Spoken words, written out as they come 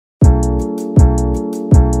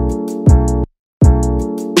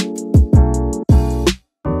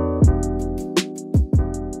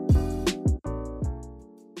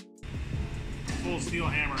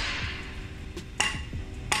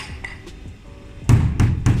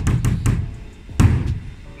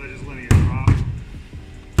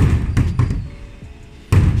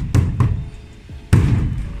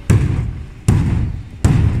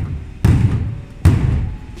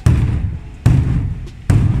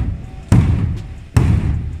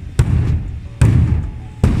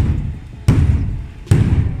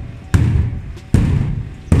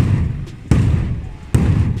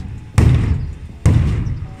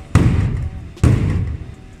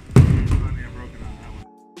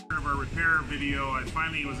our repair video, I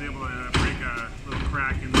finally was able to break a little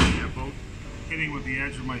crack in the boat, hitting with the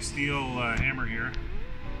edge of my steel hammer here.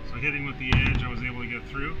 So hitting with the edge, I was able to get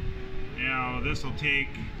through. Now this will take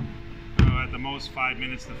at the most 5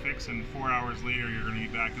 minutes to fix, and 4 hours later you're going to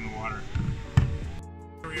be back in the water.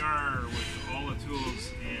 Here we are with all the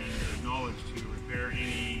tools and knowledge to repair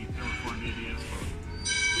any thermoformed ABS boat,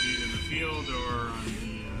 be it in the field or on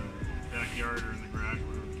the backyard or in the garage,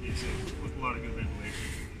 whatever the case is, with a lot of good ventilation.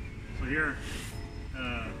 So here,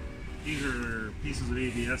 these are pieces of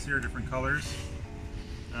ABS here, different colors.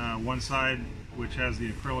 One side, which has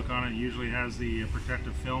the acrylic on it, usually has the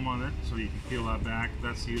protective film on it, so you can peel that back.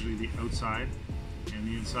 That's usually the outside, and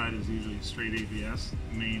the inside is usually straight ABS,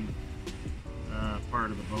 the main part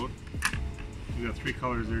of the boat. We got 3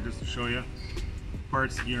 colors there just to show you.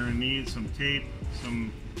 Parts that you're going to need: some tape,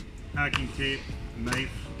 some packing tape, a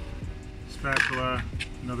knife, spatula,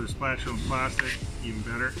 another spatula in plastic, even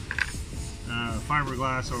better,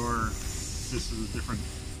 fiberglass, or this is a different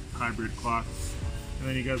hybrid cloth. And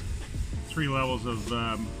then you got 3 levels of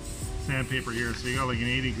sandpaper here, so you got like an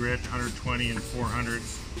 80 grit, 120, and 400.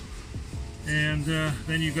 And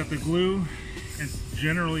then you got the glue, and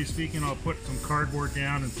generally speaking I'll put some cardboard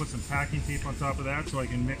down and put some packing tape on top of that so I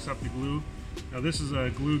can mix up the glue. Now this is a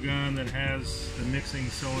glue gun that has the mixing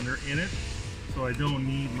cylinder in it, so I don't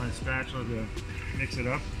need my spatula to mix it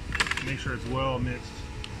up, make sure it's well mixed.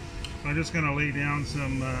 So I'm just going to lay down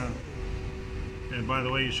some, and by the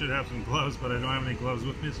way, you should have some gloves, but I don't have any gloves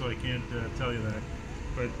with me, so I can't tell you that.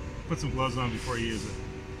 But put some gloves on before you use it.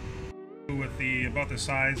 With about the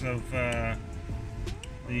size of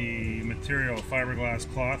the material,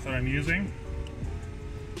 fiberglass cloth that I'm using,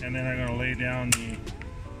 and then I'm going to lay down the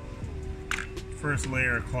first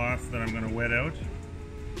layer of cloth that I'm going to wet out.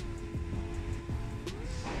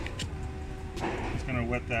 Just going to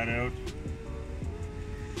wet that out.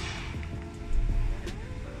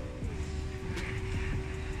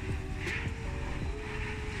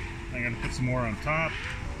 I'm going to put some more on top.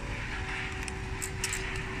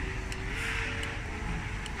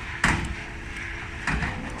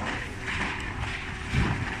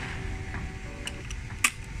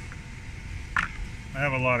 I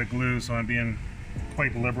have a lot of glue, so I'm being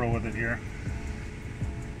quite liberal with it here.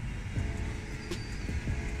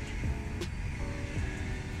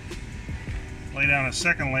 Lay down a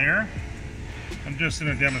second layer. I'm just in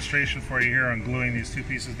a demonstration for you here on gluing these 2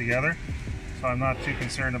 pieces together, so I'm not too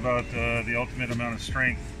concerned about the ultimate amount of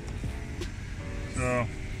strength. So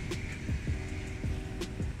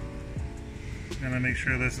I'm going to make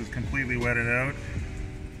sure this is completely wetted out.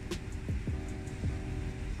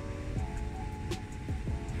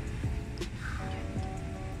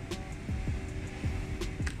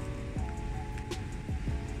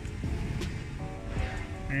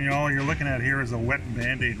 And all you're looking at here is a wet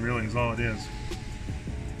band-aid, really, is all it is.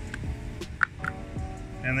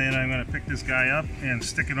 And then I'm going to pick this guy up and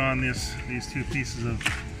stick it on these 2 pieces of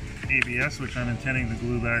ABS, which I'm intending to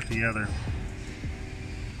glue back together.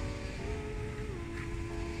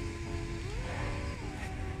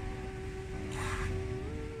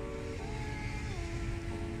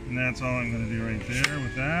 And that's all I'm going to do right there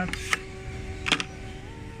with that.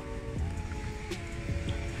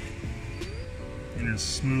 And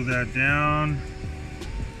just smooth that down.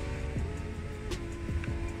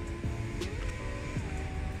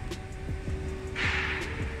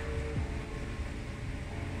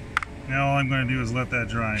 Now all I'm going to do is let that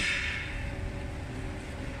dry.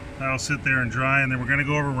 That'll sit there and dry, and then we're going to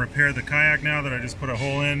go over and repair the kayak now that I just put a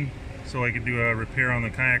hole in, so I could do a repair on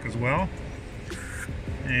the kayak as well.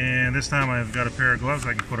 And this time I've got a pair of gloves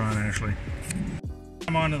I can put on actually.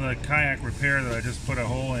 I'm onto the kayak repair that I just put a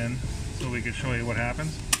hole in, so we could show you what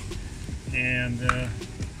happens. And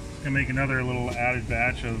gonna make another little added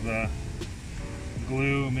batch of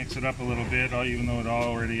glue, mix it up a little bit, even though it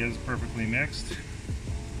already is perfectly mixed.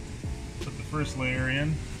 Put the first layer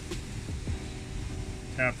in,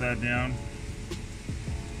 tap that down.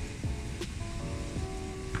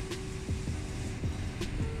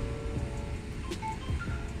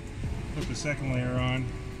 Put the second layer on.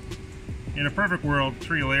 In a perfect world,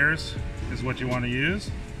 3 layers is what you want to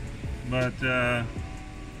use, but this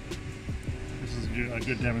is a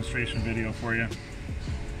good demonstration video for you.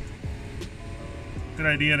 Good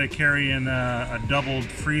idea to carry in a doubled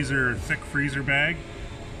freezer, thick freezer bag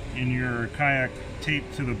in your kayak,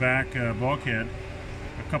 taped to the back bulkhead.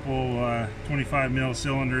 A couple 25 mil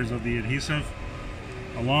cylinders of the adhesive,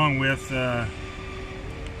 along with the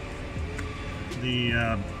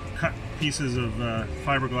cut pieces of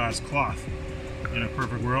fiberglass cloth. In a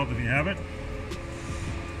perfect world, if you have it.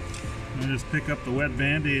 And just pick up the wet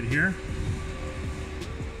band-aid here.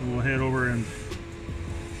 we'll head over and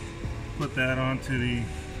put that onto the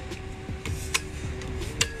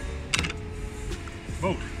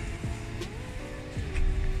boat.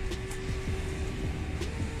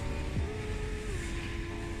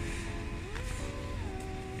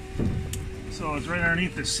 So it's right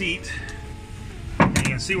underneath the seat. And you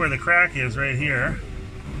can see where the crack is right here.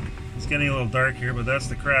 It's getting a little dark here, but that's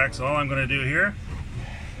the crack. So all I'm going to do here,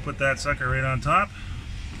 put that sucker right on top.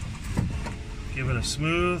 Give it a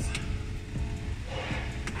smooth.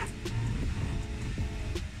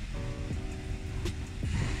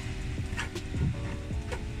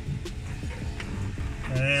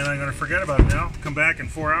 And I'm going to forget about it now. Come back in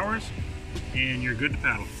 4 hours and you're good to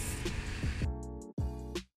paddle.